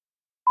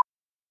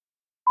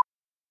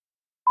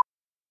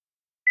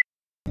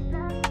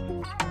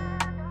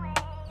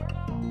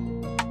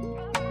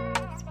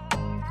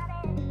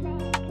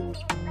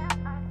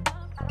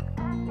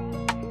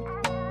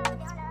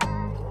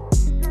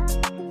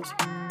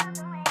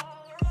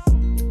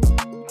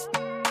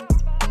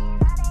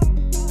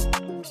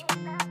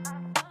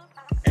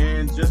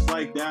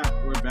like that,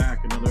 we're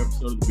back. Another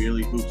episode of the Beer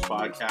League Hoops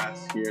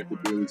podcast here at the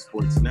Beer League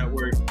Sports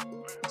Network.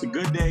 It's a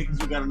good day because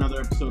we got another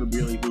episode of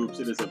Beer League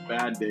Hoops. It is a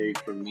bad day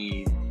for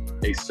me,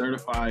 a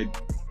certified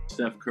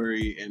Steph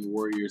Curry and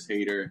Warriors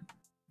hater.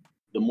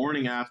 The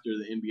morning after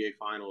the NBA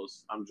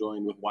Finals, I'm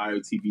joined with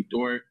YOTB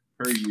Dort,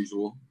 per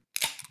usual.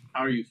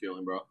 How are you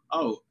feeling, bro?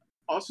 Oh,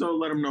 also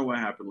let them know what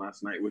happened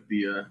last night with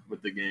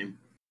the game.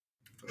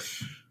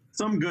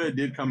 Some good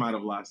did come out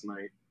of last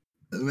night.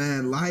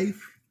 Man,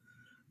 life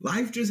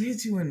just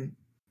hits you in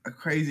a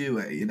crazy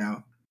way, you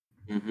know?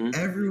 Mm-hmm.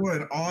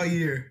 Everyone all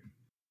year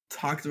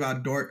talked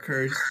about Dort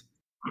curse.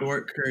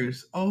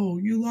 Oh,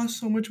 you lost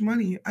so much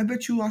money. I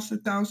bet you lost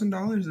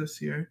 $1,000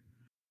 this year.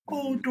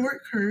 Oh,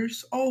 Dort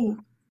curse. Oh,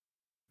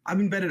 I've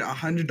been betting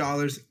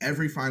 $100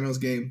 every finals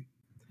game.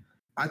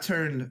 I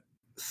turned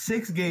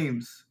 6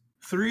 games,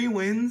 3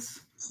 wins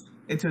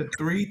into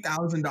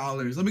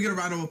 $3,000. Let me get a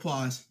round of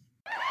applause.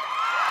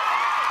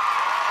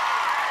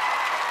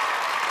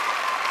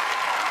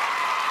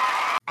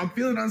 I'm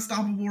feeling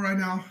unstoppable right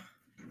now.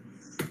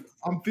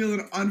 I'm feeling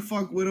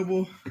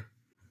unfuckwittable.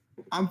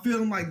 I'm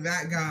feeling like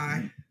that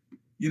guy,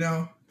 you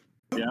know?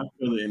 Yeah, I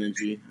feel the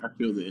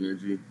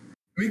energy.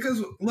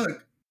 Because,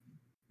 look,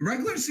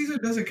 regular season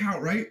doesn't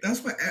count, right?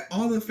 That's what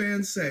all the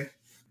fans say.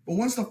 But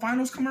once the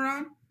finals come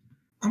around,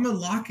 I'm going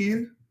to lock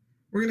in.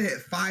 We're going to hit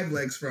 5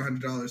 legs for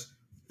 $100,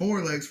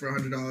 4 legs for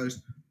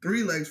 $100,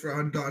 3 legs for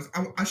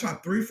 $100. I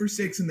shot 3 for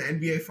 6 in the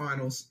NBA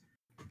Finals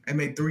and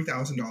made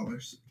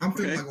 $3,000. I'm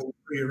feeling like a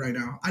Warrior right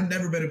now. I've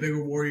never been a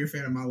bigger Warrior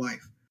fan in my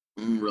life.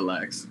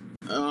 Relax.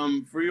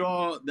 For you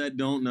all that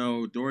don't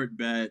know, Dort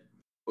bet,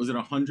 was it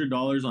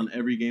 $100 on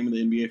every game of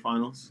the NBA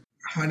Finals?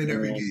 100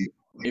 every game.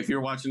 If you're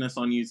watching us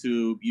on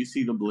YouTube, you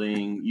see the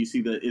bling. You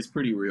see it's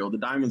pretty real. The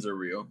diamonds are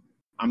real.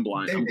 I'm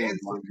blind. I'm going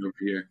blind over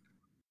here.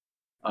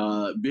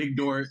 Big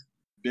Dort,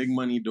 big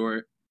money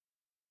Dort.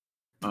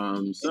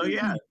 So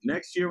yeah,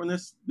 next year when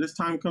this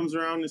time comes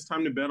around, it's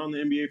time to bet on the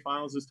NBA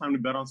Finals. It's time to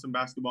bet on some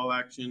basketball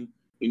action.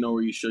 You know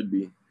where you should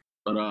be.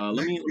 But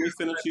let me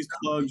finish these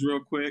plugs real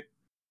quick.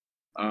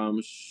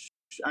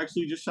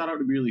 Actually, just shout out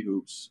to Beer League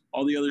Hoops.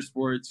 All the other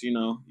sports, you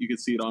know, you can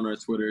see it on our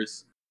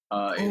Twitters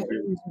and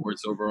Beer League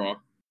Sports overall.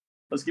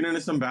 Let's get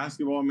into some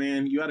basketball,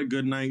 man. You had a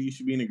good night. You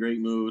should be in a great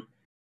mood.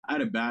 I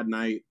had a bad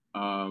night.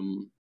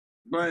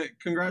 But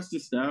congrats to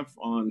Steph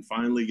on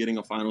finally getting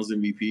a Finals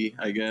MVP,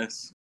 I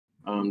guess.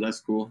 That's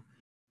cool.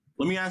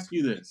 Let me ask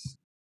you this.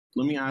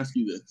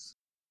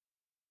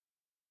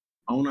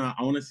 I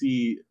wanna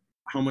see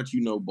how much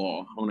you know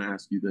ball. I wanna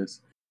ask you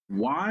this.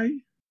 Why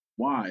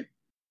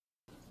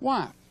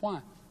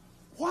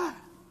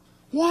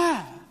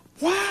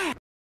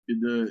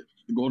did the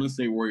Golden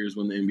State Warriors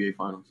win the NBA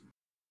Finals?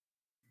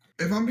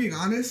 If I'm being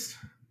honest,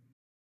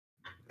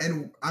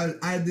 and I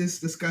had this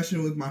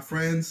discussion with my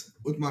friends,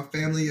 with my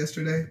family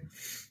yesterday,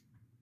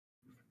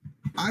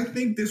 I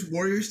think this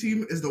Warriors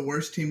team is the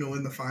worst team to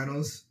win the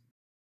finals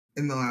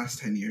in the last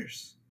 10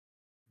 years.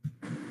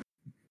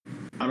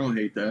 I don't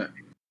hate that.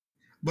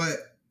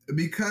 But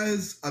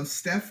because of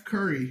Steph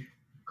Curry,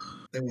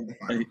 they won the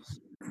finals.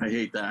 I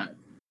hate that.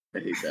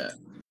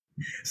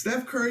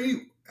 Steph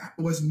Curry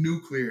was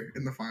nuclear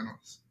in the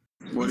finals.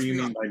 What do you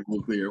mean by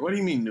nuclear? What do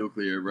you mean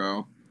nuclear,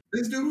 bro?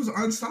 This dude was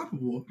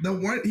unstoppable.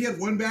 He had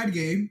one bad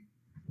game.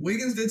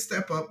 Wiggins did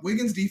step up.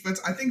 Wiggins'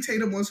 defense. I think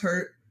Tatum was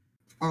hurt.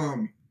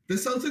 The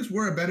Celtics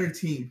were a better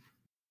team.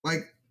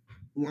 Like,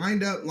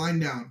 lined up,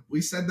 lined down.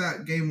 We said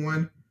that game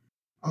 1.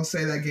 I'll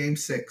say that game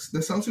 6. The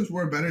Celtics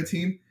were a better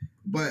team,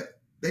 but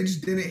they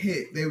just didn't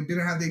hit. They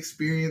didn't have the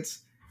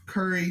experience.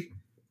 Curry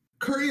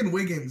and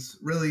Wiggins,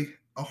 really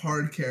a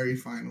hard carry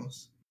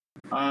finals.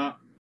 I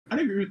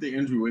agree with the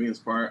Andrew Wiggins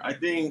part. I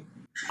think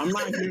I'm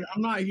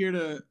not here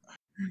to.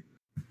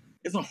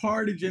 It's a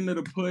hard agenda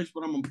to push,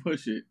 but I'm gonna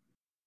push it.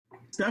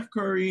 Steph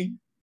Curry,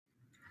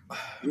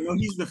 you know,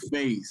 he's the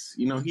face.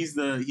 You know, he's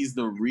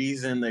the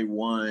reason they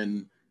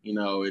won. You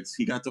know,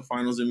 he got the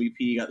Finals MVP,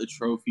 he got the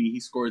trophy, he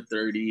scored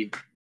 30.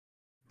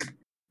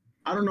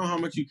 I don't know how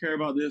much you care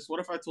about this. What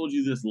if I told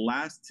you this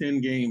last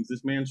 10 games,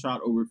 this man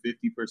shot over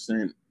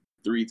 50%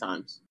 3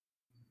 times?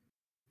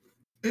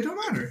 It don't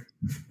matter.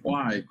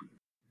 Why?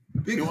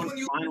 Because when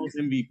you Finals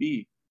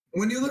MVP.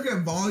 When you look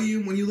at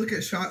volume, when you look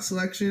at shot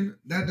selection,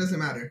 that doesn't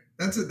matter.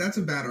 That's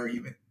a bad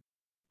argument.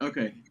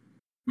 Okay.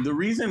 The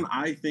reason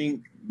I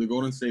think the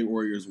Golden State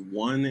Warriors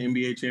won the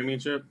NBA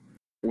championship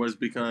was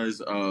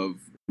because of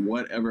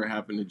whatever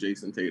happened to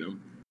Jason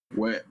Tatum.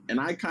 And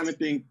I kind of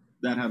think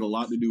that had a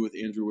lot to do with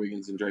Andrew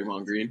Wiggins and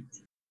Draymond Green,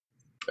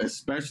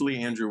 especially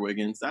Andrew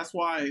Wiggins. That's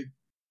why,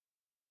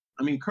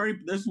 I mean, Curry,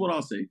 this is what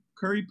I'll say.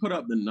 Curry put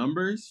up the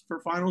numbers for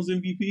Finals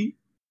MVP,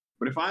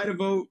 but if I had a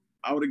vote,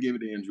 I would have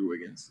given it to Andrew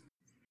Wiggins.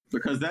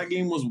 Because that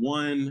game was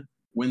won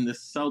when the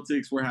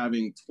Celtics were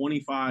having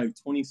 25,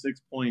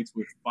 26 points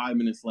with 5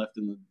 minutes left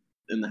in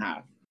the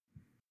half.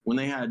 When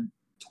they had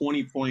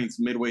 20 points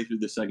midway through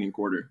the second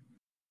quarter.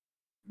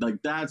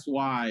 Like, that's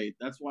why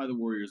the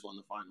Warriors won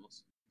the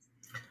finals.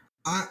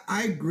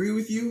 I agree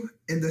with you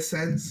in the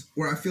sense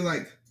where I feel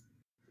like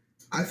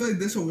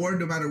this award,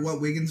 no matter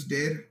what Wiggins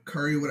did,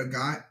 Curry would have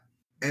got.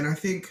 And I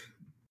think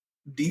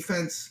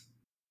defense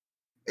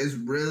is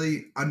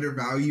really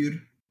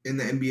undervalued in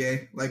the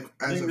NBA. Like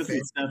I as think a this fan.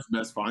 is Steph's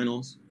best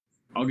finals.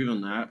 I'll give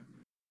him that.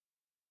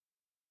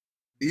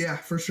 Yeah,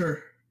 for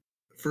sure.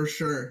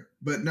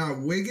 But now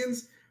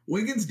Wiggins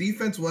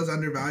defense was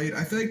undervalued.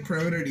 I feel like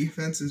perimeter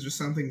defense is just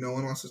something no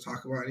one wants to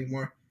talk about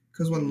anymore.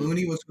 Because when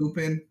Looney was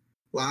hooping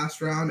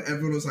last round,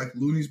 everyone was like,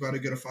 Looney's about to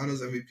get a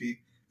Finals MVP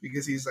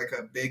because he's like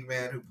a big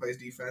man who plays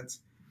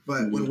defense.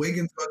 But when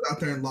Wiggins goes out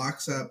there and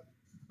locks up,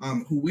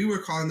 who we were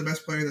calling the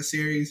best player in the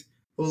series,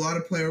 who a lot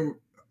of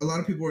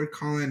people were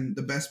calling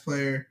the best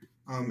player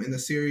in the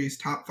series,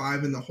 top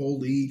 5 in the whole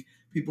league.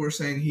 People were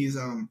saying he was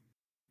all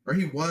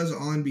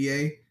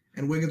NBA,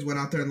 and Wiggins went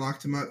out there and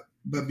locked him up.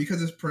 But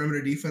because it's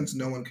perimeter defense,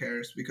 no one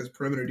cares because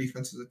perimeter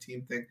defense is a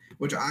team thing.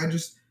 Which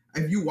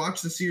if you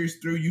watch the series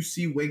through, you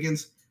see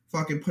Wiggins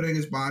fucking putting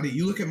his body.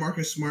 You look at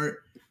Marcus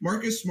Smart.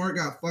 Marcus Smart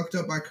got fucked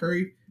up by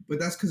Curry, but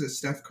that's because it's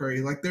Steph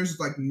Curry. Like, there's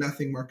like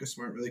nothing Marcus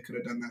Smart really could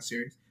have done that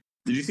series.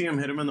 Did you see him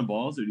hit him in the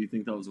balls, or do you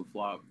think that was a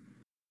flop?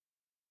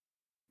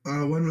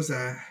 When was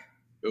that?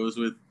 It was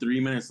with 3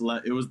 minutes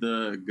left. It was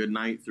the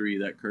goodnight 3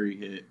 that Curry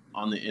hit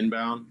on the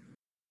inbound.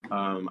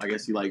 I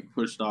guess he like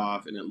pushed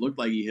off, and it looked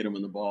like he hit him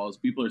in the balls.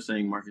 People are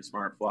saying Marcus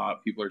Smart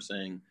flop. People are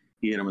saying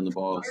he hit him in the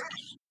balls.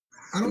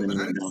 I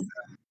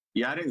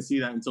didn't see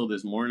that until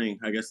this morning.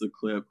 I guess the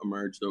clip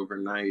emerged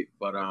overnight,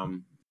 but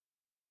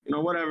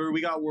whatever.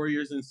 We got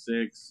Warriors in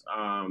 6.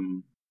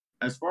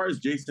 As far as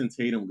Jason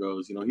Tatum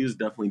goes, he was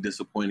definitely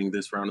disappointing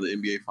this round of the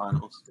NBA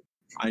Finals.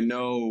 I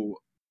know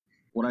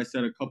what I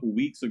said a couple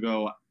weeks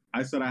ago.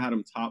 I said I had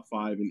him top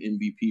 5 in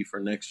MVP for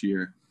next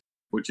year,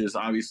 which is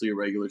obviously a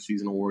regular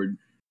season award.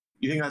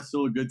 You think that's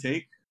still a good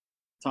take?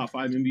 Top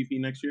 5 MVP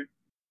next year?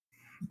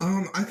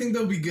 I think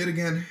they'll be good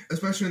again,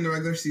 especially in the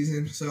regular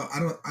season. So I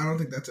don't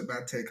think that's a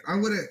bad take. I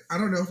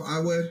don't know if I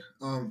would.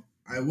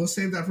 I will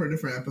save that for a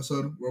different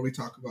episode where we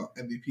talk about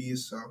MVPs.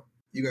 So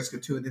you guys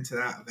could tune into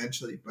that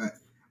eventually. But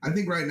I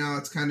think right now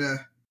it's kind of,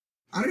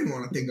 I don't even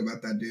want to think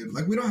about that, dude.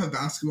 Like, we don't have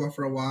basketball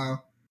for a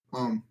while.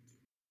 Go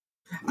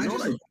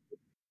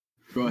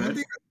ahead.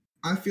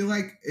 I feel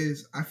like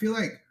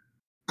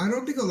I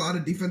don't think a lot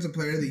of defensive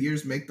player of the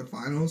years make the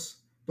finals.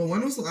 But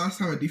when was the last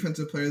time a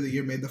defensive player of the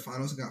year made the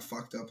finals and got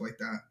fucked up like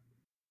that?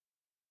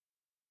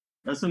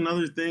 That's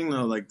another thing,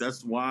 though. Like,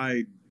 that's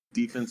why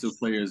defensive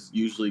players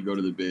usually go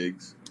to the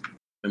bigs.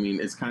 I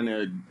mean,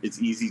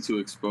 it's easy to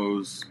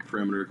expose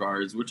perimeter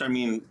guards, which, I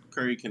mean,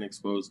 Curry can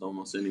expose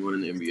almost anyone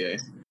in the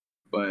NBA.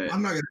 But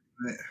I'm not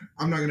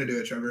gonna do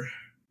it, Trevor.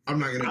 I'm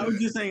not gonna. I was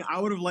just saying, I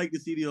would have liked to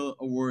see the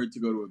award to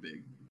go to a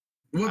big.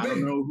 What I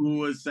don't know who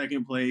was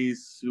second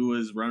place, who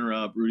was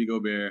runner-up, Rudy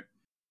Gobert,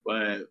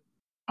 but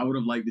I would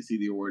have liked to see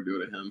the award go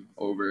to him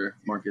over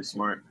Marcus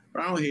Smart.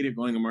 But I don't hate it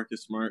going to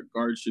Marcus Smart.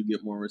 Guards should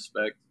get more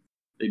respect.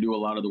 They do a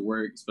lot of the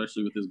work,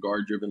 especially with this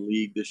guard-driven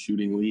league, this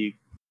shooting league.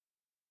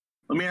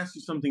 Let me ask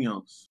you something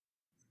else.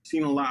 I've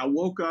seen a lot. I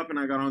woke up and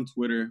I got on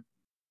Twitter,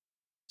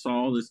 saw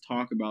all this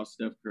talk about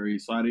Steph Curry,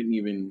 so I didn't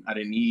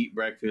eat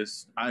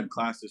breakfast. I had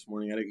class this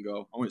morning. I didn't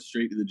go. I went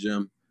straight to the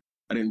gym.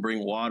 I didn't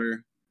bring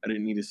water. I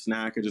didn't need a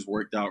snack. I just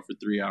worked out for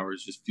 3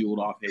 hours, just fueled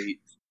off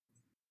hate.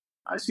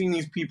 I've seen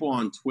these people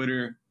on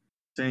Twitter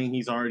saying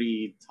he's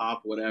already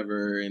top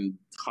whatever and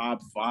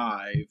top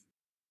 5.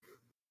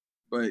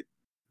 But,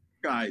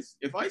 guys,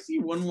 if I see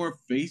one more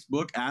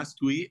Facebook-ass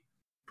tweet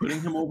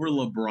putting him over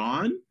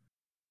LeBron,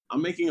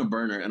 I'm making a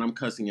burner and I'm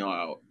cussing y'all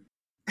out.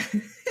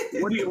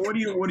 What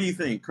do you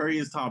think? Curry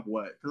is top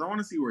what? Because I want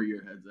to see where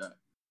your head's at.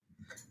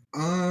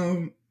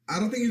 I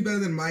don't think he's better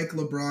than Mike,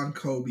 LeBron,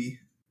 Kobe.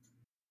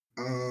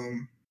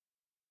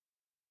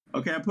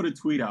 Okay, I put a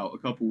tweet out a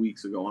couple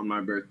weeks ago on my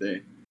birthday.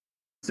 It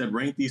said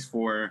rank these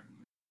 4: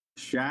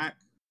 Shaq,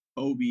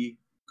 Kobe,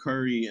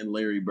 Curry, and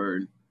Larry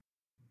Bird.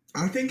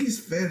 I think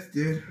he's 5th,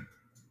 dude.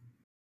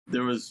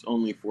 There was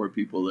only 4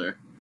 people there.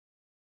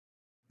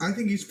 I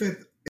think he's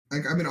 5th.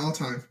 Like, I mean, all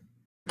time.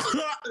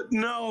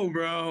 No,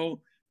 bro.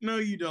 No,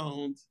 you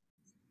don't.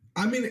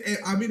 I mean,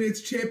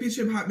 it's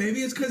championship hot.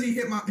 Maybe it's because he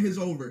hit his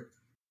over.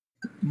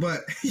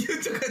 But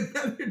you took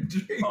another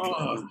drink.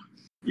 Oh,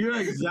 you're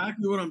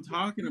exactly what I'm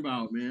talking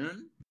about,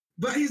 man.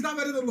 But he's not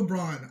better than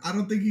LeBron. I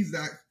don't think he's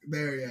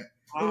there yet.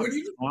 Top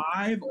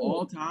 5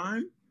 all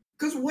time?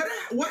 Because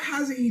what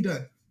hasn't he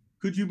done?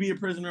 Could you be a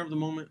prisoner of the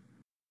moment?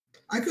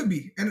 I could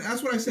be. And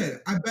that's what I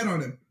said. I bet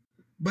on him.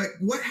 But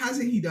what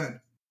hasn't he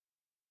done?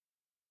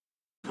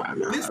 I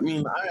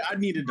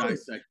need to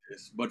dissect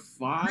this. But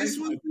 5, I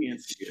can't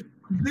see it.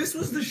 This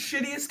was the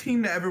shittiest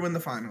team to ever win the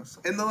finals.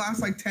 In the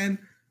last, 10.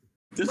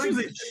 This was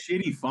a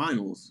shitty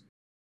finals.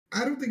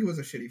 I don't think it was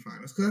a shitty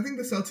finals. Because I think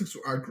the Celtics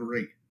are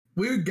great.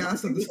 We were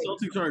gassed up. The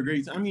Celtics are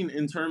great. I mean,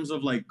 in terms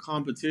of,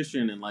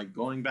 competition and,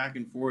 going back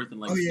and forth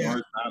and,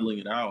 stars battling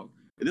it out.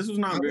 This was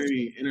not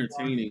very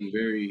entertaining,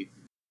 very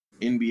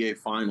NBA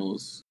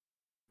Finals.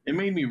 It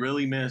made me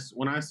really miss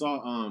when I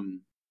saw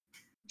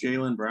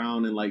Jaylen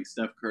Brown and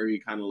Steph Curry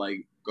kind of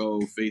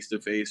go face to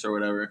face or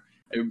whatever.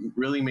 It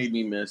really made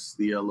me miss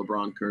the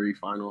LeBron Curry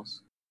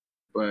Finals.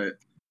 But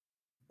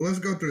let's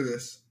go through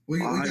this. We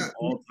got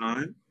all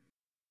time.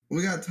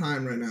 We got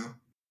time right now.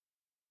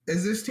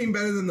 Is this team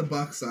better than the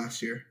Bucks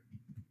last year?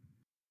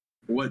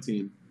 What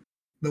team?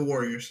 The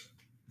Warriors.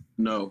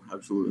 No,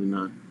 absolutely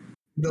not.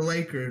 The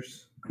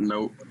Lakers.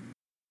 Nope.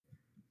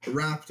 The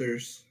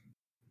Raptors.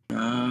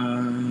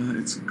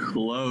 It's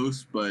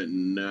close, but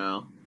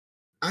no.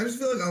 I just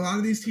feel like a lot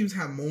of these teams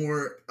have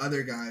more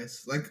other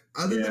guys. Like,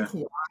 other than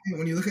Kawhi,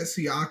 when you look at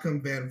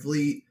Siakam, Van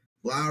Vliet,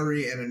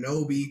 Lowry, and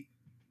Anunoby,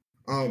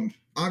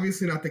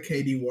 obviously not the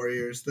KD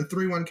Warriors. The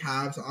 3-1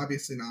 Cavs,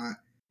 obviously not.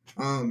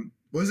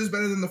 Was this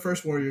better than the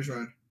first Warriors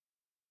run?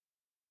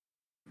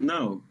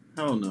 No,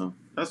 hell no.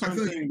 That's what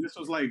I'm saying. This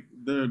was like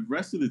the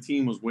rest of the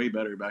team was way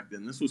better back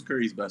then. This was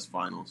Curry's best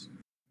finals.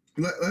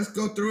 Let's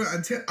go through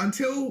it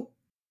until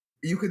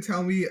you could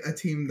tell me a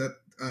team that.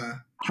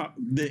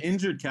 The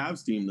injured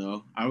Cavs team,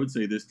 though, I would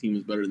say this team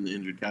is better than the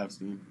injured Cavs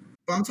team.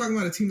 But I'm talking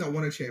about a team that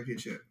won a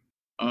championship.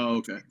 Oh,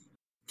 okay.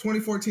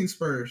 2014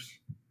 Spurs.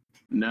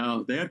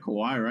 No, they had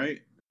Kawhi,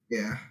 right?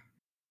 Yeah.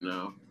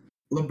 No.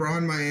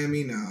 LeBron,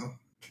 Miami, no.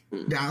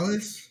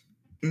 Dallas,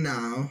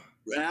 no.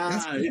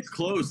 It's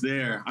close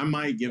there. I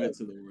might give it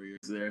to the Warriors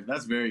there.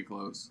 That's very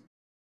close.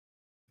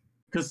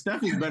 Because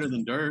Steph is better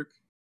than Dirk.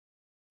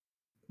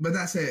 But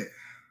that's it.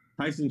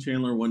 Tyson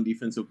Chandler won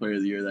Defensive Player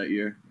of the Year that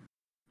year.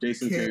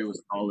 Jason Terry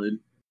was solid.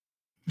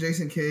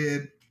 Jason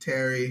Kidd,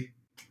 Terry.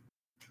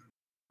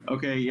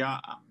 Okay, yeah.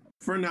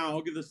 For now,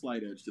 I'll give the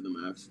slight edge to the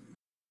Mavs.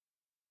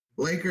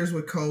 Lakers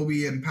with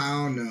Kobe and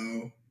Powell,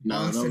 no.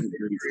 No, that was a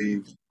great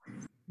team.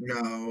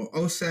 No.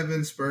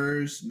 07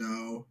 Spurs,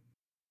 no.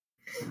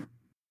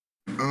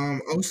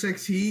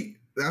 06 Heat,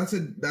 that's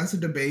a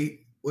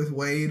debate with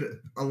Wade,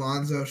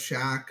 Alonzo,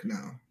 Shaq,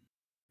 no.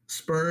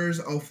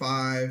 Spurs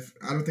 05,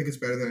 I don't think it's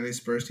better than any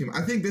Spurs team.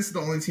 I think this is the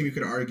only team you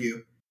could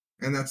argue,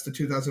 and that's the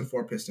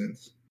 2004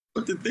 Pistons.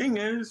 But the thing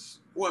is,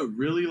 what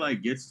really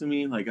gets to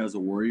me, as a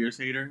Warriors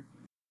hater,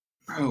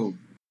 bro,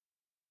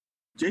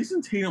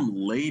 Jason Tatum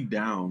laid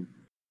down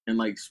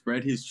and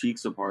spread his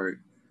cheeks apart,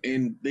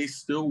 and they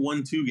still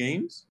won 2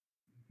 games.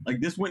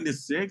 This went to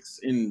 6,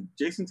 and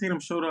Jason Tatum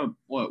showed up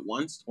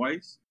once,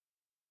 twice.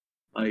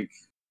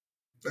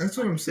 That's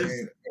what I'm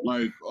saying.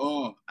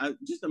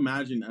 Just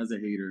imagine as a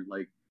hater,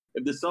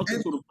 if the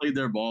Celtics would have played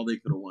their ball, they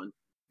could have won.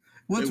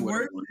 What's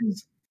worse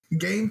is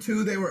game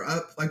 2 they were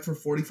up for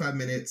 45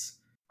 minutes,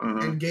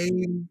 and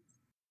game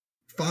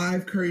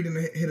 5 Curry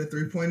didn't hit a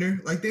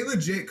 3-pointer. They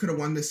legit could have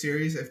won the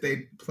series if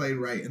they played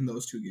right in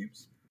those 2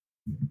 games.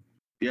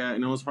 Yeah,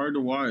 and it was hard to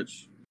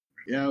watch.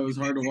 Yeah, it was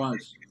hard to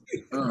watch.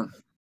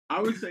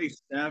 I would say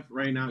Steph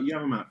right now. You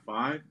have him at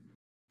 5.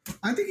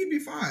 I think he'd be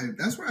 5.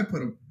 That's where I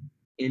put him.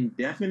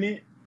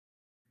 Indefinite.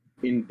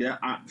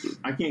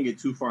 I can't get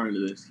too far into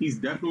this. He's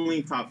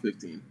definitely top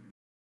 15.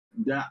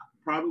 That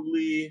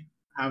probably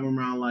have him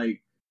around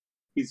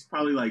he's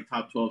probably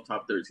top 12,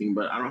 top 13.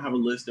 But I don't have a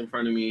list in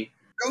front of me.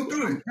 Go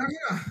through it.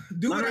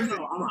 Do it.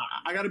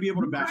 I got to be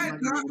able to back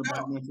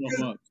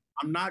myself up.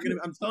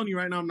 I'm telling you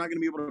right now, I'm not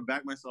gonna be able to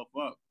back myself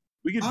up.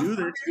 We can do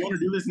this. You want to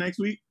do this next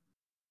week?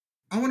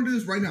 I want to do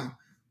this right now.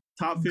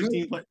 Top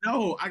 15 play.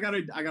 No, I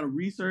gotta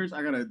research.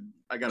 I gotta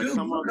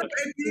come up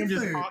and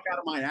just talk out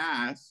of my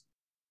ass.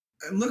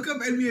 Look up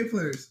NBA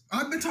players.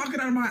 I've been talking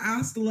out of my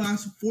ass the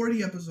last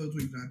 40 episodes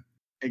we've done.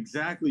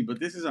 Exactly, but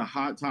this is a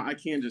hot talk. I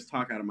can't just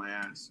talk out of my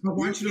ass. But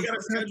we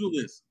gotta schedule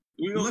this.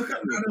 We look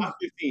up top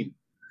 15.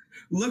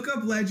 Look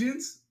up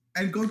legends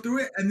and go through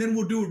it, and then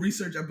we'll do a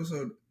research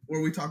episode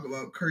where we talk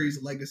about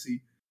Curry's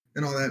legacy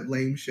and all that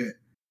lame shit.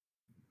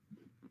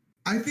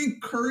 I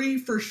think Curry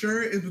for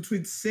sure is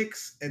between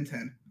 6 and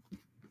 10.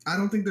 I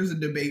don't think there's a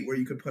debate where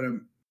you could put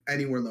him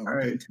anywhere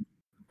lower.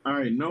 All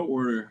right, no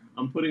order.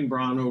 I'm putting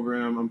Bron over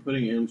him. I'm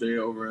putting MJ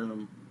over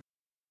him.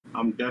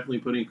 I'm definitely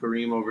putting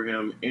Kareem over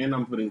him, and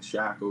I'm putting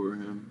Shaq over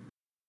him.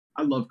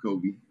 I love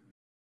Kobe.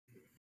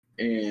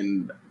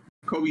 And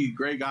Kobe,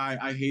 great guy.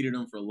 I hated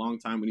him for a long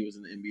time when he was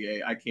in the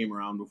NBA. I came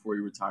around before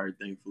he retired,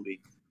 thankfully.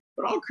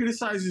 But I'll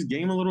criticize his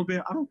game a little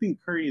bit. I don't think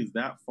Curry is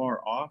that far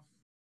off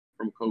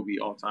from Kobe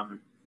all time.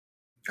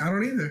 I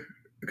don't either,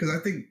 because I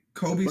think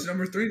Kobe's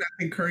number 3 and I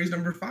think Curry's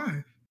number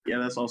 5. Yeah,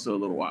 that's also a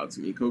little wild to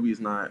me. Kobe's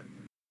not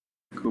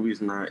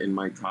in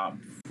my top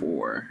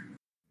 4.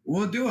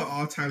 We'll do an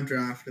all-time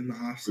draft in the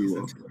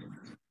offseason.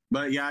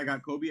 But yeah, I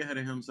got Kobe ahead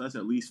of him, so that's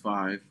at least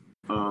 5.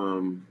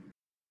 Then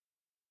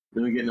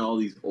we get into all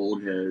these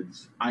old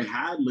heads. I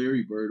had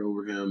Larry Bird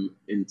over him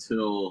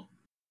until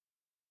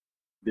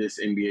this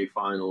NBA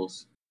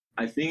Finals.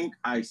 I think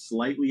I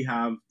slightly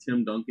have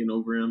Tim Duncan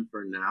over him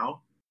for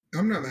now.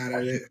 I'm not mad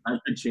at it.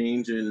 That could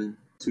change in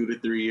 2 to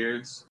 3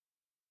 years.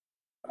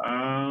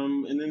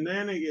 And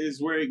then it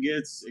is where it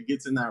gets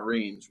in that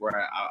range where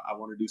I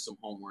want to do some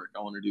homework. I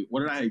want to do, what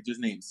did I just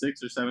name?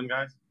 6 or 7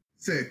 guys?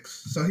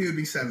 6. So he would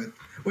be 7th,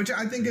 which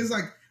I think is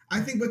I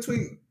think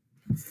between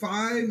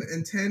 5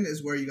 and 10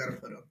 is where you got to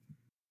put him.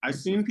 I've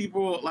seen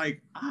people I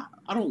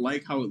don't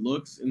like how it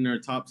looks in their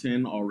top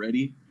 10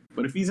 already.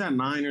 But if he's at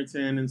 9 or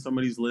 10 in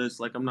somebody's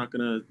list, I'm not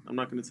gonna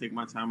take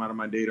my time out of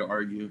my day to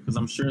argue, because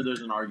I'm sure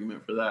there's an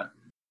argument for that.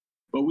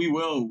 But we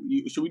will.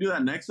 Should we do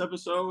that next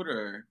episode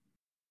or?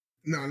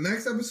 No,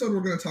 next episode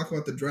we're gonna talk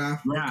about the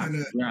draft.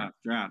 Draft.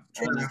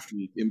 All next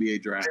week,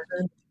 NBA draft.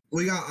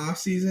 We got off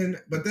season,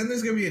 but then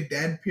there's gonna be a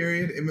dead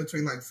period in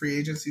between like free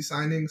agency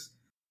signings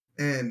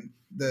and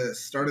the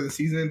start of the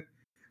season,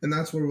 and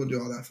that's where we'll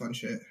do all that fun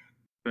shit.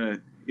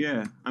 But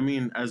yeah, I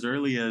mean, as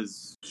early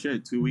as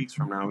 2 weeks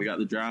from now, we got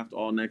the draft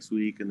all next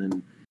week, and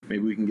then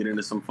maybe we can get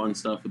into some fun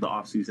stuff with the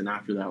off season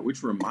after that.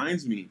 Which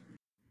reminds me,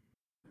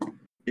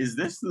 is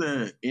this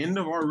the end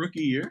of our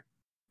rookie year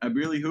at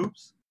Beerly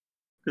Hoops?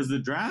 Because the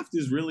draft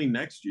is really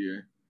next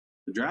year.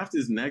 The draft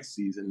is next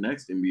season,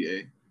 next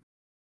NBA.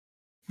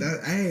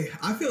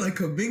 I feel like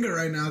Kuminga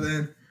right now.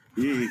 Then,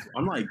 Jeez,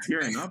 I'm like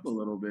tearing up a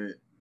little bit.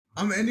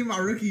 I'm ending my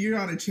rookie year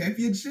on a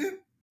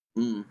championship.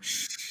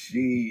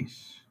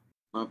 Sheesh.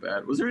 Not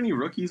bad. Was there any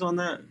rookies on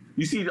that?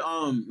 You see,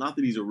 not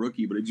that he's a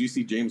rookie, but did you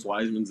see James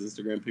Wiseman's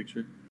Instagram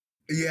picture?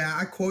 Yeah,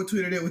 I quote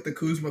tweeted it with the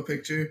Kuzma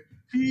picture.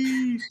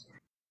 Jeez.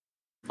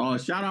 Oh,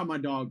 shout out my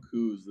dog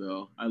Kuz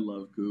though. I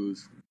love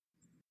Kuz.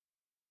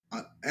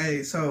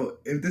 Hey, so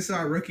if this is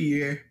our rookie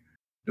year,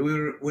 do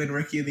we win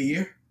Rookie of the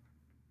Year?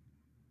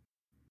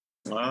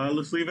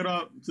 Let's leave it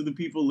up to the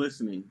people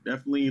listening.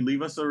 Definitely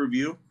leave us a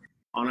review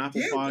on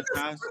Apple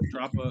Podcasts.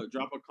 Drop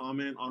a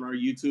comment on our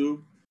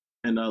YouTube,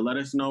 and let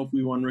us know if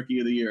we won Rookie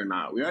of the Year or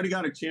not. We already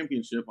got a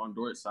championship on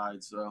Dort's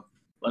side, so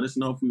let us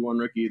know if we won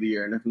Rookie of the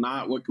Year, and if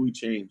not, what can we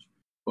change?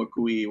 What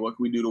can we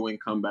do to win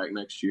comeback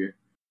next year?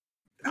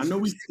 I know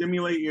we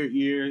stimulate your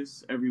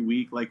ears every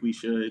week like we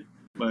should,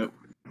 but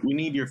we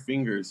need your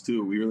fingers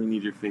too. We really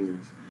need your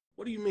fingers.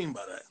 What do you mean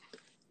by that?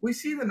 We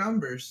see the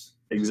numbers.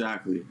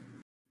 Exactly.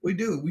 We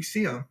do. We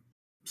see them.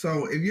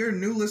 So if you're a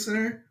new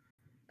listener,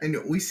 and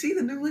we see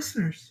the new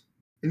listeners,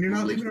 and you're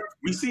not leaving our...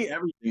 We see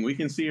everything. We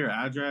can see your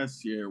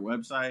address, your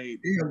website.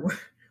 Yeah.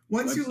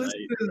 Once you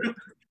listen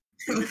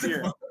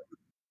to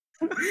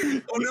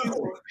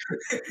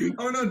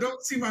Oh no,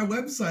 don't see my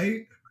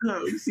website.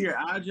 No, we can see your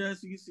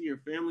address, we can see your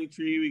family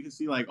tree, we can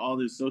see like all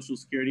the social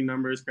security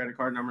numbers, credit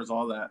card numbers,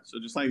 all that. So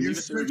just like leave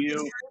us a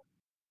review.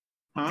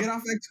 Get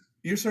off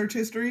your search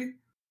history.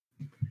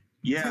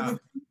 Yeah.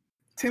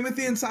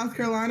 Timothy in South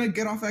Carolina,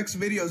 get off X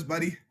videos,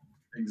 buddy.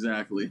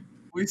 Exactly.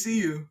 We see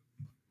you.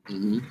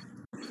 Mm-hmm.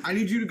 I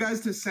need you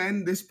guys to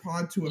send this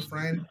pod to a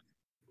friend.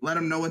 Let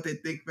them know what they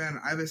think, man.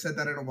 I haven't said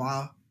that in a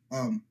while.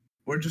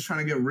 We're just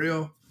trying to get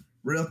real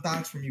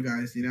thoughts from you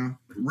guys, you know?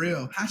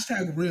 Real.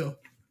 #real.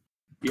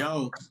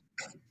 Yo,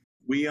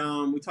 we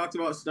talked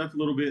about Steph a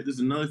little bit. There's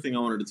another thing I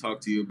wanted to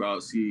talk to you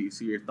about. See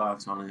your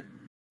thoughts on it.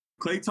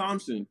 Klay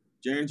Thompson,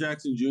 Jaren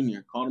Jackson Jr.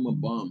 called him a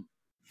bum.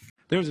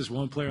 There was this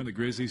one player on the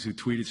Grizzlies who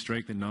tweeted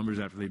strength in numbers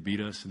after they beat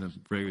us in the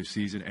regular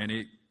season, and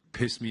it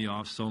pissed me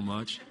off so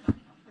much.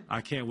 I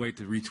can't wait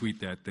to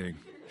retweet that thing.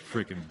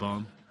 Freaking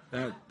bum.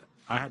 I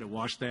had to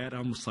watch that.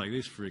 I'm just like,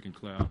 this freaking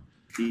clown.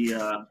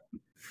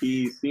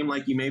 He seemed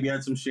like he maybe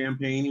had some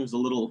champagne. He was a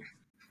little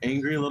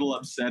angry, a little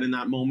upset in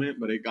that moment,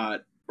 but it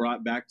got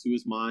brought back to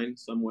his mind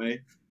some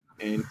way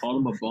and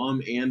called him a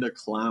bum and a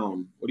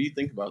clown. What do you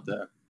think about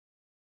that?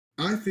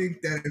 I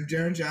think that if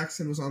Jaren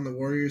Jackson was on the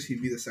Warriors,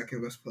 he'd be the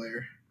second best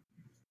player.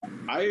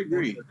 I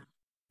agree.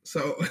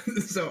 So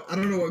I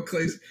don't know what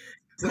Klay.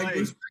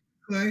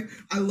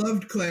 I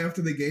loved Klay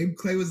after the game.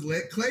 Klay was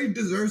lit. Klay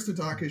deserves to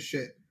talk his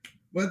shit.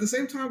 But at the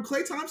same time,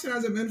 Klay Thompson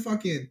hasn't been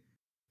fucking...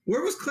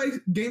 Where was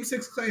Klay, Game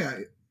 6 Klay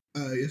at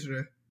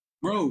yesterday?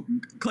 Bro,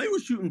 Klay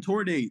was shooting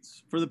tour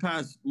dates for the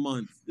past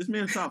month. This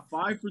man shot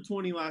 5 for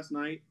 20 last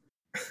night.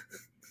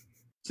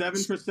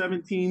 7 for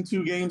 17,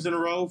 2 games in a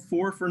row.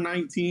 4 for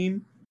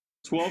 19.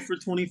 12 for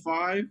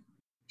 25.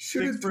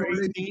 6 for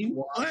 18.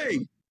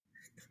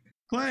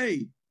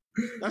 Klay,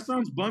 that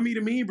sounds bummy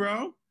to me,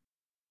 bro.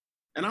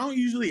 And I don't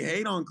usually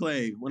hate on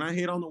Klay. When I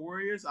hate on the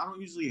Warriors, I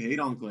don't usually hate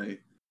on Klay.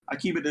 I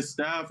keep it to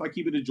Steph. I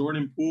keep it to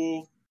Jordan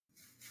Poole.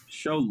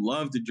 Show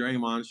love to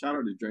Draymond. Shout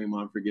out to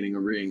Draymond for getting a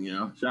ring, you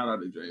know. Shout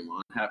out to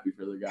Draymond. Happy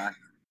for the guy.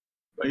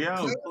 But,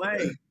 yo,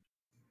 Klay.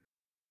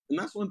 And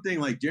that's one thing,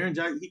 like, Jaren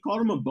Jackson, he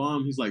called him a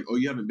bum. He's like, oh,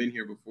 you haven't been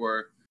here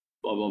before,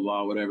 blah, blah,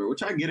 blah, whatever.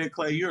 Which I get it,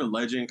 Klay. You're a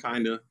legend,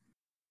 kind of.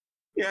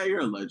 Yeah,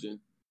 you're a legend.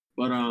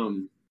 But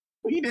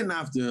you didn't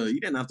have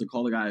to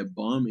call the guy a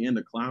bum and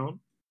a clown.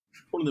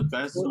 One of the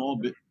best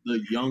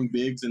the young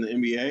bigs in the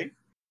NBA.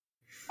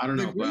 I don't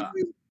know, but...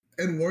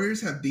 And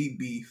Warriors have deep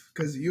beef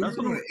because you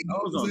remember when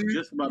Iggy was there?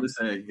 Just about to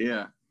say,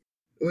 yeah.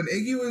 When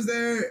Iggy was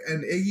there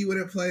and Iggy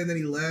wouldn't play and then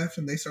he left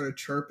and they started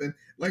chirping.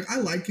 Like, I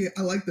like it.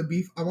 I like the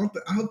beef. I hope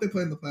they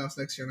play in the playoffs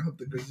next year and I hope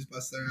the Grizzlies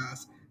bust their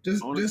ass.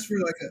 Just for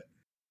like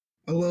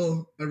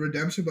a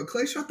redemption. But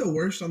Klay shot the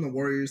worst on the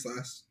Warriors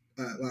last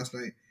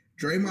night.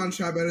 Draymond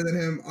shot better than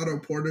him. Otto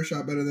Porter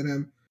shot better than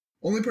him.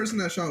 Only person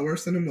that shot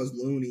worse than him was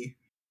Looney.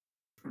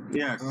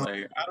 Yeah,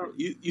 Klay.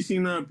 You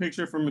seen the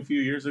picture from a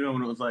few years ago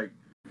when it was like,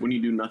 when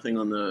you do nothing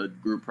on the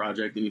group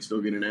project and you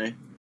still get an A?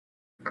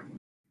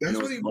 That's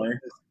what he was.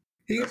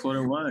 That's what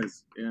it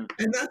was, yeah.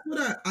 And that's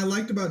what I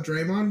liked about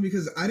Draymond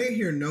because I didn't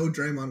hear no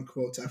Draymond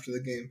quotes after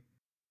the game.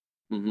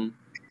 Mm-hmm.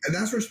 And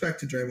that's respect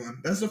to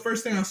Draymond. That's the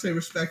first thing I'll say,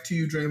 respect to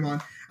you,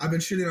 Draymond. I've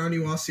been shitting on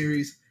you all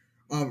series.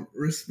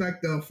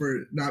 Respect though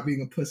for not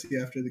being a pussy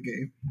after the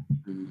game.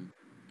 Mm-hmm.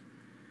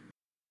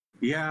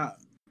 Yeah,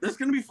 that's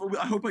gonna be fun.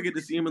 I hope I get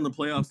to see him in the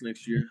playoffs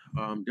next year.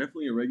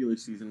 Definitely a regular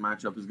season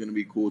matchup is gonna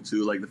be cool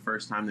too. Like the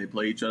first time they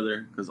play each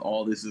other, because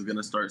all this is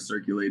gonna start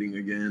circulating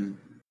again.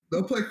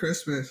 They'll play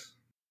Christmas.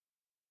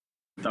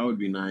 That would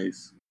be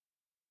nice.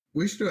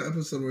 We should do an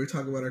episode where we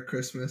talk about our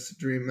Christmas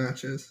dream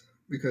matches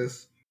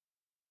because.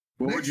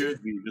 What would yours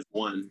be? Just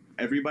one.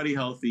 Everybody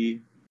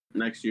healthy.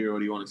 Next year, what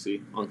do you want to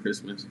see on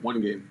Christmas? One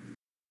game.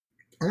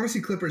 I want to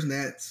see Clippers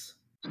Nets.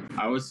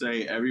 I would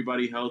say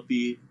everybody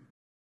healthy.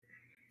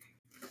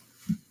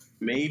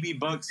 Maybe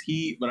Bucks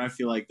Heat, but I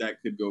feel like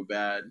that could go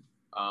bad.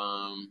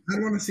 I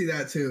want to see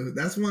that too.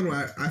 That's one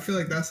where I feel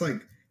like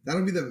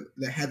that'll be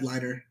the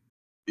headliner.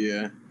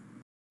 Yeah.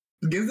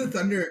 Give the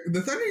Thunder.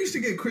 The Thunder used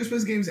to get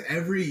Christmas games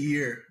every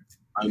year.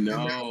 I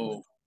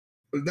know.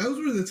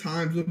 Those were the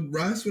times when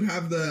Russ would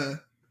have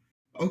the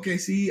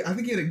OKC. I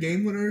think he had a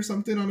game winner or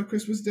something on a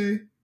Christmas day.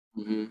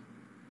 Mm-hmm.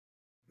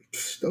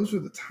 Those were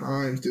the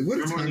times, dude. What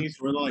Remember when these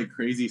were like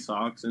crazy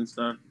socks and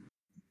stuff?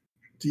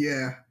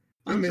 Yeah.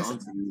 I miss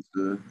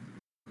the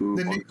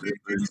Nick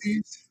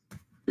jerseys.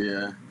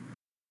 Yeah.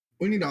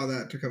 We need all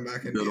that to come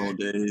back in. Good old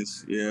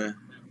days, yeah.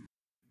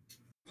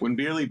 When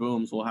Beerly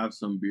booms, we'll have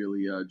some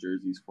Beerly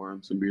jerseys for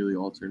him, some Beerly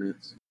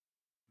alternates.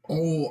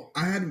 Oh,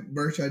 I had a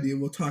merch idea.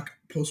 We'll talk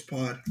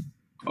post-pod.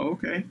 Oh,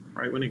 okay.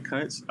 Right when it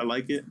cuts. I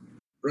like it.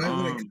 Right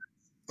when it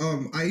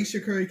cuts. Ayesha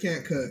Curry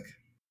can't cook.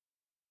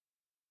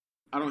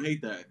 I don't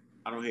hate that.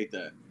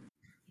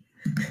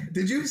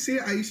 Did you see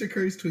Ayesha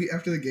Curry's tweet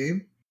after the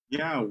game?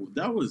 Yeah,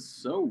 that was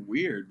so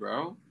weird,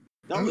 bro.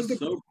 That was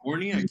so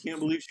corny. I can't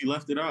believe she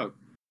left it up.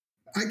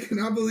 I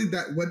cannot believe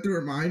that went through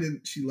her mind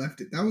and she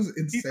left it. That was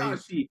insane. She thought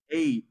she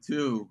ate,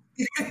 too.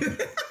 She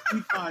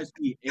thought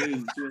she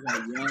ate. She was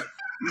like, yeah.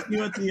 You see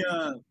what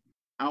the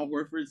Al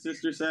Horford's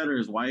sister said, or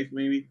his wife,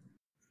 maybe?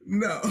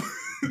 No.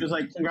 She was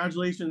like,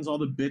 congratulations, all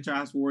the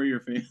bitch-ass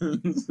Warrior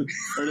fans.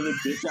 Or to the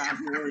bitch-ass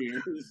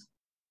Warriors.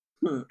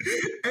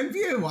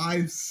 NBA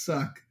wives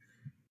suck.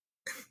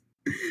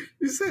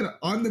 You said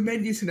on the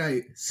menu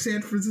tonight,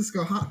 San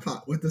Francisco hot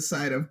pot with a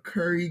side of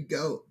curry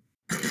goat.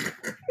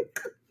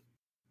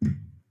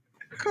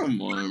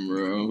 Come on,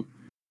 bro.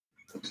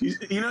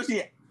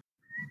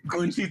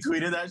 When she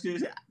tweeted that, she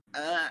was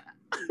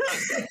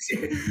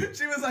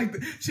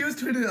she was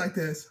tweeting it like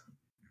this.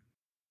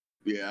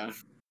 Yeah.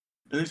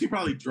 And then she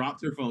probably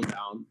dropped her phone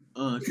down.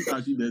 She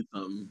thought she did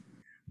something.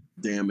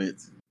 Damn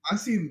it. I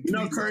seen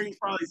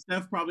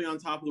Steph probably on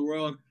top of the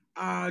world.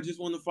 I just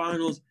won the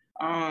finals.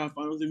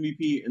 Finals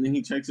MVP. And then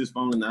he checks his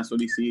phone and that's what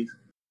he sees.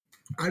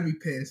 I'd be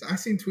pissed. I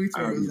seen tweets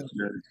where it was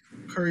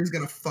like, Curry's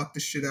gonna fuck the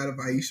shit out of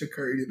Ayesha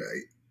Curry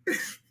tonight.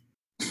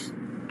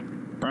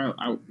 Bro,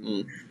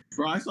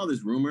 I saw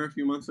this rumor a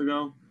few months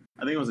ago.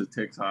 I think it was a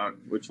TikTok,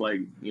 which,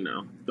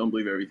 don't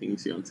believe everything you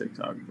see on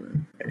TikTok. But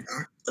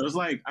it was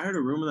like, I heard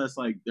a rumor that's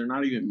like, they're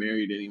not even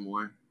married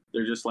anymore.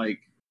 They're just like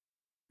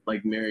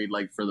married,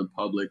 for the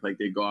public. Like,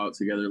 they go out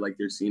together,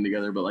 they're seen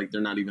together, but,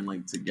 they're not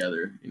even,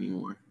 together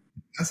anymore.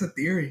 That's a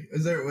theory.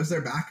 Was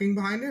there backing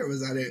behind it, or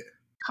was that it?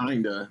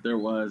 Kinda. There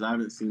was. I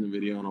haven't seen the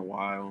video in a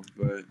while,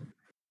 but...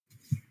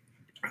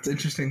 That's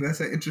interesting. That's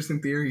an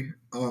interesting theory.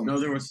 No,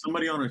 there was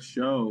somebody on a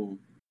show,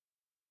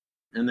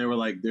 and they were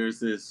like, there's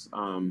this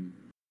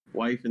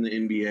wife in the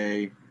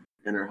NBA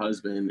and her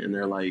husband, and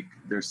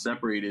they're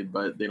separated,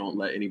 but they don't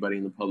let anybody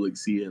in the public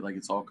see it.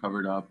 It's all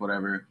covered up,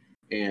 whatever.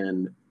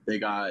 And they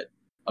got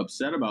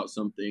upset about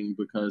something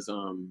because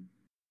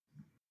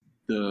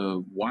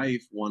the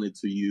wife wanted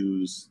to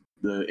use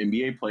the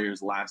NBA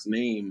player's last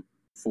name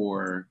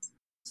for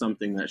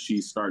something that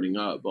she's starting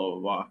up, blah, blah,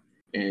 blah.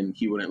 And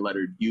he wouldn't let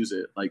her use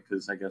it,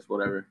 because I guess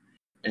whatever.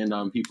 And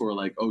people were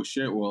like, oh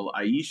shit, well,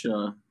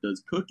 Ayesha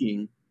does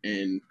cooking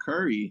and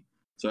curry.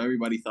 So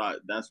everybody thought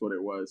that's what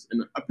it was.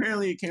 And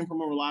apparently it came from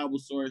a reliable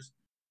source.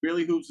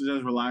 Beerly Hoops is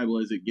as reliable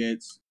as it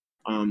gets.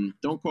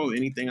 Don't quote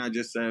anything I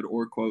just said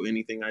or quote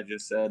anything I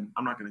just said.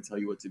 I'm not going to tell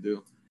you what to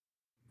do.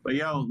 But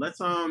yo, let's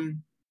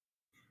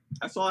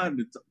that's all I have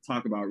to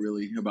talk about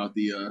really about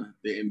the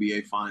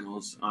NBA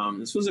finals.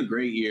 This was a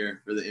great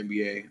year for the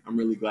NBA. I'm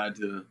really glad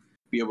to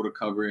be able to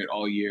cover it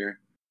all year.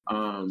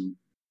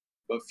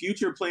 But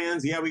future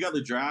plans, we got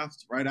the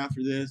draft right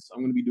after this.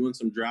 I'm going to be doing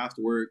some draft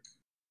work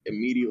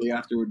immediately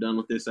after we're done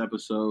with this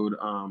episode.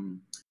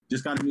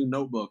 Just got a new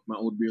notebook, my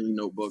old Beerly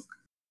notebook,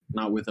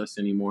 not with us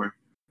anymore.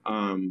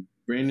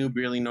 Brand new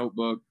Beerly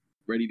notebook,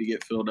 ready to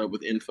get filled up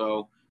with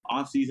info.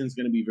 Off season's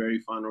going to be very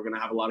fun. We're going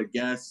to have a lot of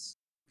guests.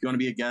 If you want to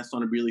be a guest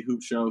on a Beerly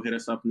Hoop show, hit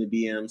us up in the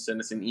DM,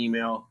 send us an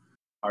email.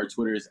 Our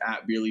Twitter is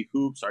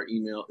 @BeerlyHoops. Our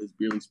email is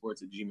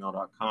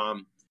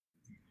beerlysports@gmail.com.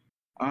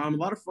 A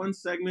lot of fun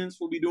segments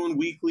we'll be doing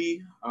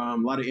weekly. A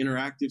lot of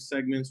interactive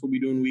segments we'll be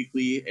doing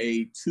weekly.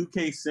 A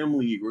 2K Sim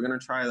League, we're going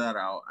to try that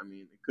out. I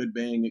mean, it could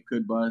bang, it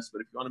could bust,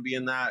 but if you want to be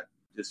in that,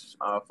 just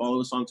follow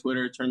us on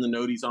Twitter, turn the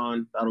noties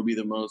on. That'll be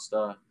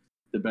the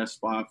best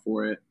spot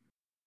for it.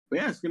 But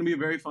yeah, it's going to be a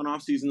very fun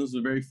offseason. This was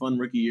a very fun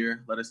rookie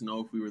year. Let us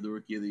know if we were the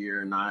rookie of the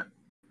year or not.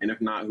 And if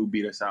not, who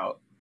beat us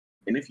out.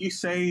 And if you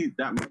say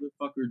that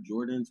motherfucker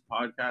Jordan's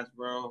podcast,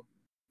 bro.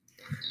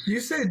 You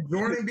said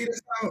Jordan beat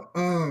us out.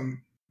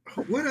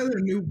 What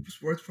other new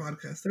sports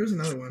podcast? There's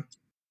another one.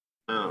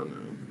 I don't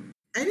know.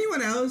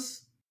 Anyone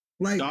else?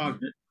 Like, Dog,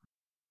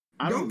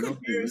 I don't know.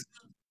 compare us.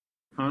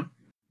 Huh?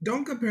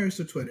 Don't compare us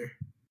to Twitter.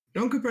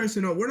 Don't compare us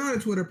to no. We're not a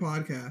Twitter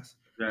podcast.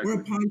 Exactly. We're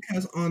a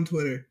podcast on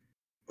Twitter.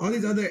 All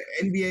these other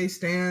NBA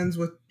stands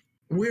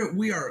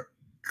we are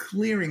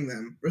clearing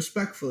them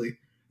respectfully.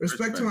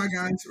 Respect to my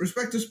guys.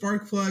 Respect to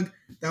Sparkplug.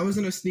 That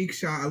wasn't a sneak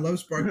shot. I love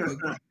Sparkplug.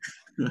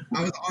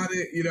 I was on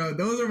it. You know,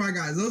 those are my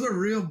guys. Those are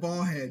real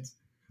ball heads.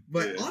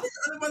 But all these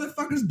other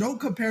motherfuckers don't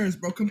compare us,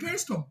 bro. Compare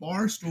us to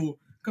Barstool.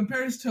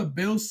 Compare us to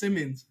Bill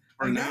Simmons.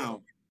 For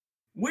now.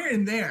 We're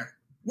in there.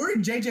 We're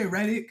in JJ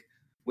Redick.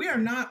 We are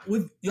not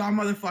with y'all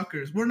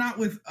motherfuckers. We're not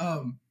with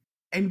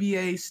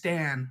NBA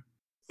Stan.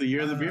 It's the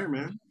year of the beer,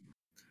 man.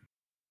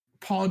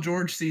 Paul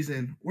George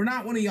season. We're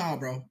not one of y'all,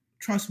 bro.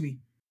 Trust me.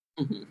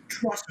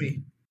 Trust me.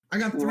 I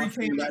got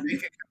 3K in my bank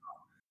account.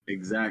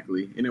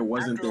 Exactly. And it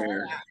wasn't After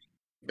there.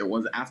 It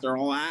was after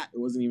all that. It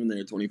wasn't even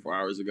there 24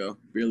 hours ago.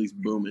 Beerly's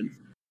booming. It's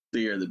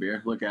the year of the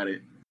beer. Look at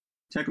it.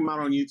 Check him out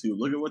on YouTube.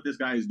 Look at what this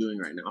guy is doing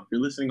right now. If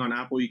you're listening on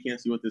Apple, you can't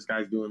see what this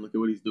guy's doing. Look at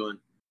what he's doing.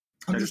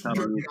 I'm Check just us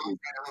out on jerking off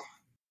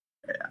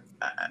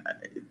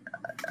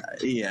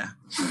YouTube. Yeah.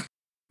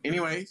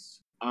 Anyways,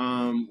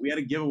 we had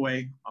a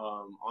giveaway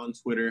on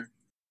Twitter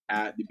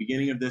at the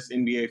beginning of this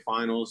NBA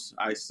Finals.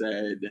 I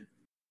said,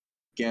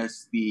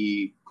 guess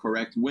the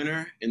correct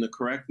winner in the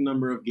correct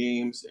number of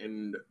games,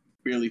 and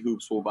Beerly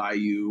Hoops will buy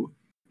you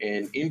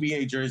an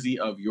NBA jersey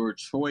of your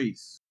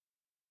choice.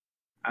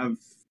 I have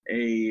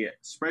a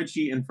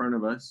spreadsheet in front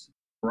of us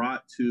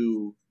brought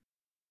to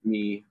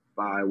me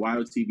by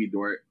YOTB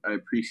Dort. I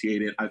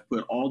appreciate it. I've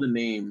put all the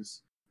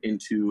names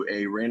into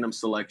a random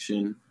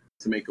selection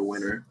to make a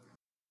winner.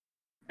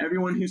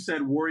 Everyone who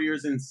said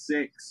Warriors in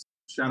 6,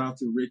 shout out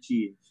to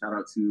Richie. Shout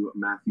out to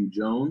Matthew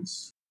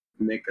Jones,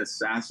 Nick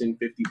Assassin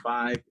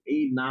 55,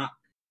 A Knock,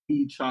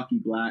 P Chalky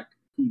Black,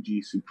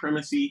 PG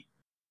Supremacy,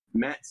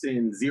 Mets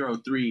in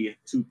 03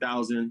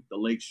 2000, The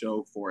Lake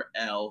Show for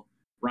L,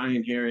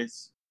 Ryan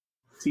Harris,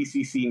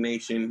 TCC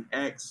Nation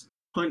X,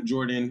 Hunt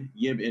Jordan,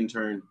 Yib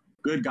Intern,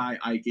 Good Guy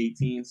Ike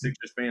 18,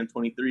 Sixers Fan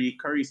 23,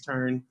 Curry's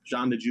Turn,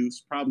 Jean the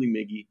Juice, Probably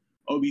Miggy,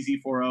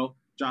 OBZ40,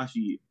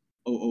 Joshy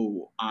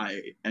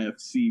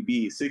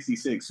OOIFCB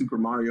 66, Super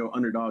Mario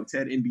Underdog,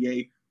 Ted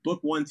NBA, Book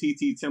 1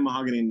 TT, Tim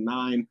Mahogany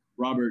 9,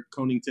 Robert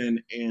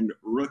Conington, and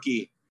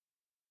Rookie.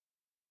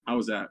 How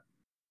was that?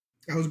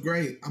 That was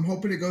great. I'm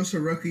hoping it goes to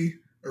Rookie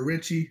or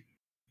Richie.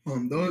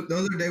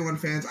 Those are Day One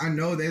fans. I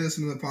know they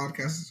listen to the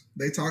podcast.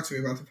 They talk to me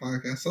about the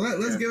podcast. So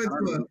let's give it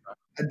to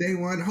a Day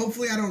One.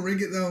 Hopefully I don't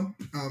rig it though.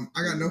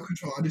 I got no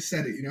control. I just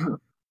said it, you know.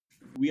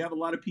 We have a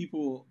lot of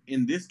people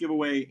in this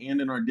giveaway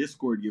and in our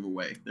Discord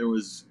giveaway. There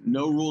was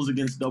no rules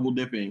against double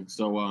dipping.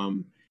 So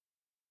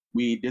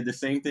we did the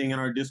same thing in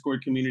our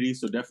Discord community.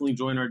 So definitely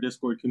join our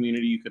Discord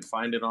community. You could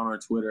find it on our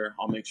Twitter.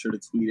 I'll make sure to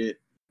tweet it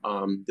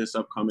this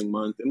upcoming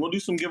month. And we'll do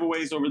some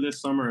giveaways over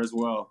this summer as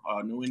well.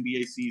 No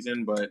NBA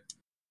season, but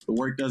the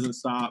work doesn't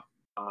stop.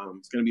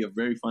 It's going to be a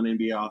very fun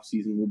NBA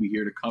offseason. We'll be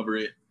here to cover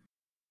it.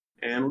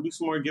 And we'll do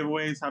some more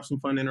giveaways, have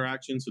some fun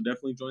interactions. So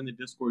definitely join the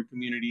Discord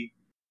community.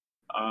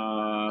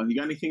 You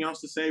got anything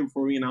else to say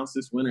before we announce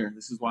this winner?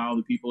 This is why all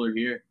the people are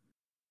here.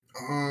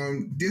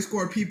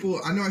 Discord people,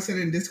 I know I said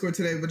it in Discord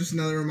today, but just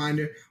another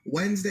reminder.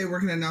 Wednesday, we're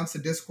going to announce the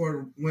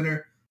Discord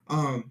winner.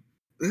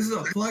 This is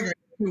a plug.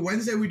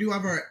 Wednesday, we do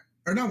have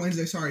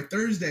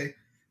Thursday,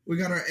 we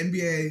got our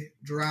NBA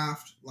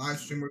draft live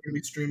stream. We're going to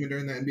be streaming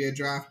during the NBA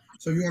draft.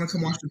 So if you want to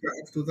come watch the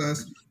draft with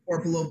us, pour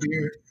up a little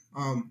beer,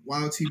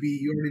 YOTB,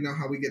 you already know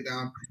how we get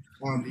down.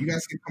 You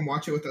guys can come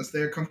watch it with us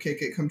there. Come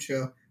kick it, come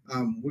chill.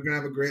 We're going to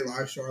have a great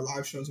live show. Our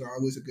live shows are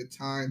always a good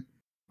time.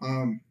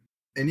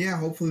 And yeah,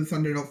 hopefully the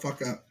Thunder don't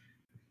fuck up.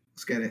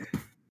 Let's get it.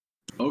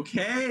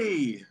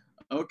 Okay.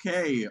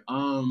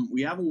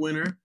 We have a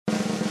winner.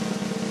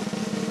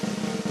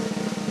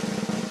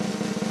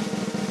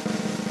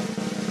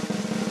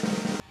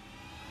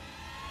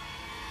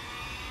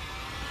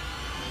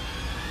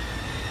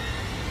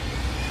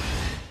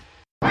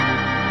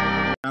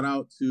 Shout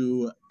out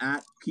to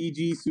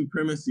 @PG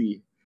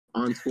Supremacy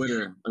on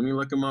Twitter. Let me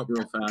look him up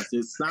real fast.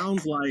 It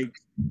sounds like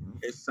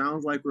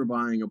we're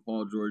buying a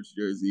Paul George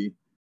jersey.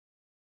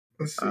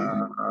 Let's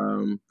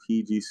see.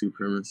 PG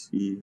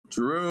Supremacy.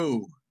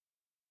 Drew.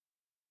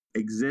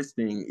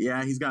 Existing.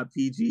 Yeah, he's got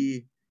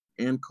PG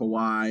and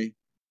Kawhi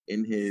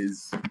in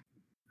his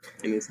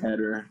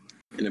header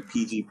in a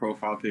PG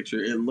profile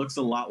picture. It looks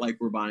a lot like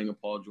we're buying a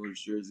Paul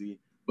George jersey.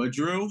 But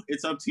Drew,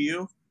 it's up to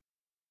you.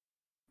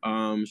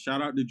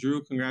 Shout out to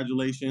Drew.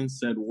 Congratulations.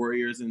 Said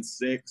Warriors in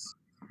 6.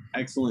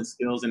 Excellent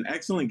skills and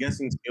excellent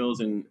guessing skills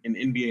and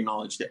NBA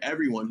knowledge to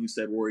everyone who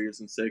said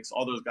Warriors in 6.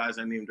 All those guys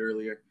I named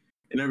earlier.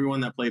 And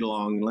everyone that played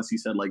along, unless you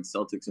said like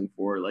Celtics in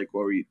 4, like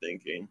what were you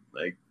thinking?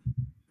 Like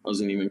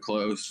wasn't even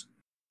close.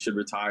 Should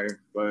retire.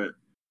 But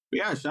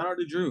yeah, shout out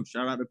to Drew.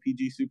 Shout out to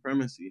PG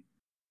Supremacy.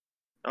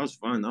 That was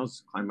fun. That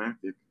was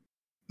climactic.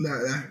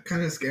 That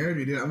kind of scared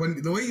me, dude.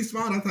 When the way you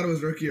smiled, I thought it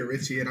was Rookie or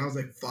Richie, and I was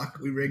like, "Fuck,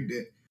 we rigged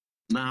it."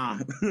 Nah,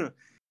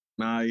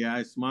 yeah,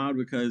 I smiled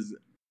because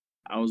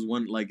I was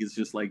it's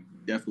just like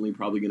definitely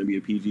probably gonna be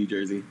a PG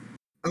jersey.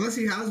 Unless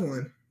he has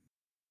one.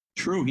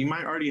 True, he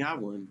might already have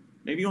one.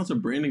 Maybe he wants a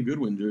Brandon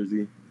Goodwin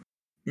jersey.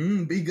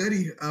 Be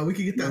goody. We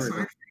could get that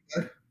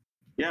signed.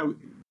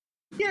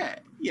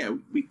 Yeah,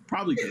 we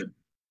probably could.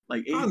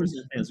 Like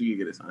 80% chance we could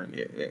get it signed.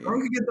 Yeah. Or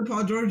we could get the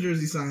Paul George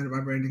jersey signed by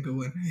Brandon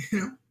Goodwin. You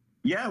know?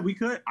 Yeah, we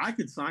could. I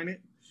could sign it.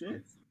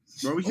 Shit.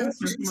 Bro, we should have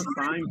sent him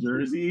a signed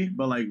jersey,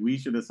 but like we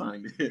should have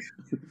signed it.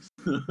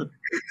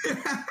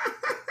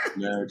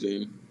 Yeah,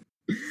 Jane.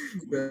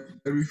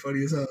 That'd be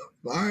funny as hell.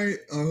 All right.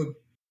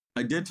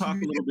 I did talk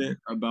a little bit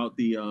about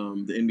the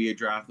NBA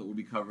draft that we'll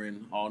be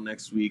covering all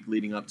next week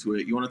leading up to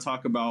it. You want to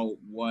talk about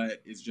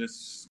what is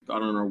just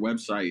got on our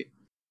website?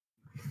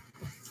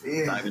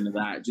 Yeah. Dive into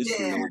that. Just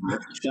a little bit.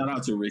 Shout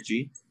out to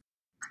Richie.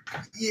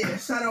 Yeah,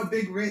 shout out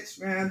Big Rich,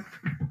 man.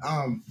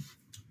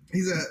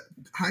 He's a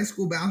high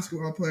school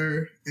basketball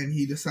player, and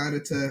he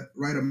decided to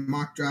write a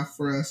mock draft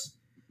for us.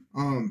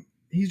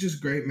 He's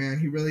just great, man.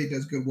 He really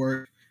does good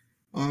work.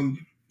 Some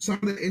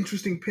of the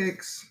interesting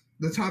picks,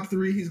 the top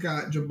three, he's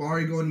got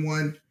Jabari going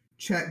 1,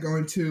 Chet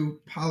going 2,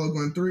 Paolo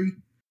going 3.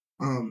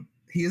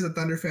 He is a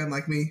Thunder fan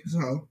like me,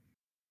 so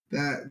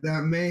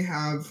that may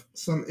have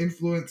some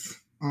influence.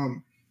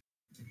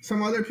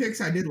 Some other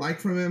picks I did like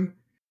from him.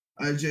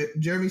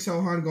 Jeremy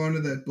Sohan going to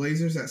the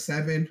Blazers at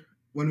 7.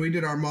 When we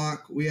did our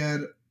mock, we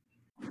had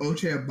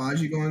Ochai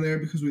Agbaji going there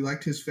because we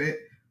liked his fit.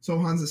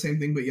 Sohan's the same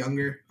thing but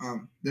younger.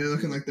 They're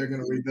looking like they're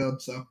going to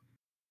rebuild, so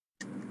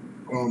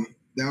that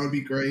would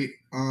be great.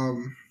 I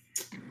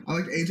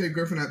like AJ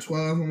Griffin at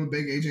 12. I'm a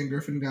big AJ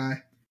Griffin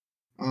guy.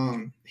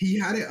 He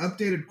had it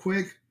updated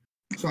quick,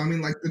 so I mean,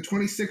 like the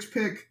 26th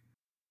pick,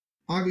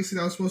 obviously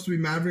that was supposed to be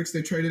Mavericks.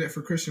 They traded it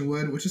for Christian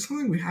Wood, which is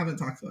something we haven't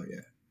talked about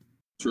yet.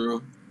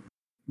 True.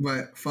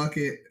 But fuck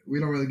it. We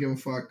don't really give a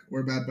fuck.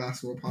 We're a bad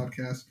basketball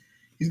podcast.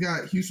 He's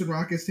got Houston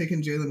Rockets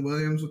taking Jalen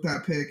Williams with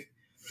that pick.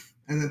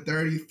 And then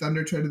 30,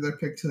 Thunder traded their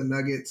pick to the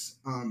Nuggets.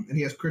 And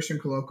he has Christian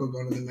Koloko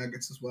going to the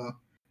Nuggets as well.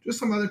 Just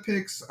some other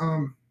picks.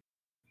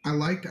 I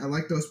like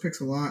those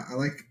picks a lot. I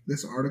like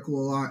this article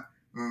a lot.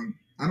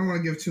 I don't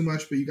want to give too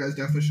much, but you guys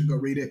definitely should go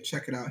read it.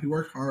 Check it out. He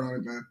worked hard on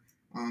it, man.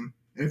 And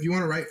if you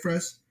want to write for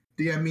us,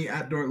 DM me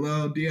at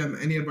Dortlow,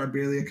 DM any of our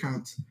Beerly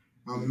accounts,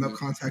 and they'll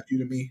contact you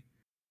to me.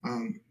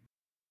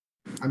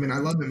 I mean, I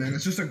love it, man.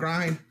 It's just a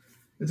grind.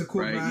 It's a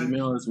cool grind.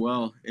 Email as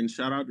well. And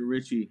shout out to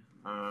Richie.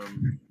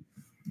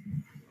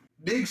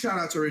 Big shout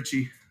out to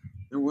Richie.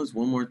 There was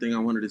one more thing I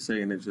wanted to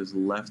say, and it just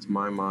left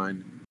my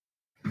mind.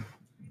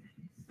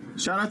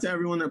 Shout out to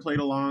everyone that played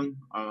along.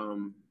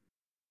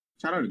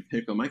 Shout out to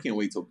Pick'em. I can't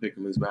wait till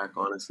Pick'em is back,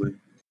 honestly.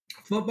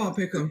 Football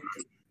Pick'em.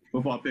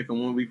 Football Pick'em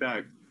won't be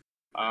back.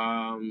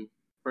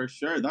 For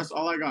sure. That's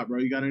all I got, bro.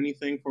 You got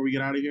anything before we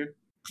get out of here?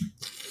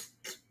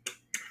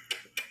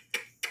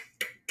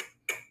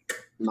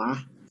 Nah.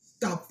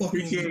 Stop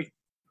fucking.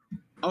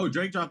 Oh,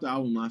 Drake dropped the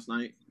album last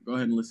night. Go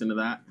ahead and listen to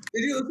that.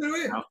 Did you listen to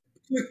it?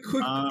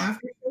 Quick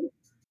after show?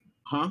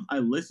 Huh? I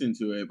listened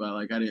to it, but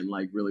I didn't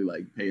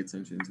really pay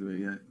attention to it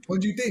yet.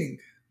 What'd you think?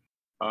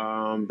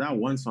 That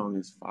one song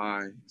is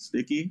fire.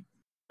 Sticky?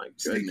 My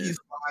goodness. Sticky is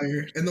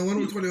fire. And the one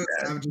with 21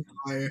 Savage is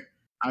fire.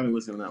 I haven't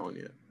listened to that one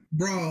yet.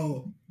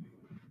 Bro.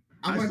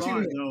 I saw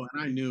it though,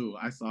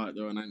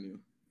 and I knew.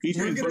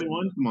 Featuring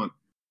 21? Come on.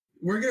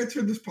 We're going to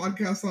turn this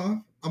podcast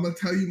off. I'm going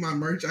to tell you my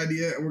merch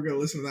idea, and we're going to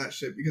listen to that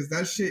shit because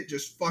that shit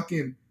just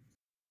fucking,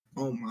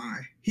 oh my.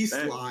 He's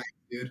sly,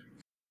 dude.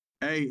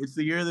 Hey, it's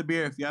the year of the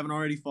beer. If you haven't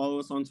already, follow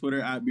us on Twitter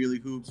at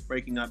Beerly Hoops,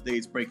 breaking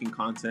updates, breaking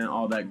content,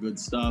 all that good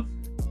stuff.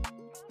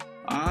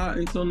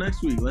 Until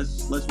next week,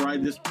 let's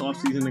ride this off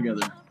season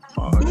together.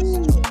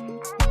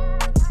 Pause.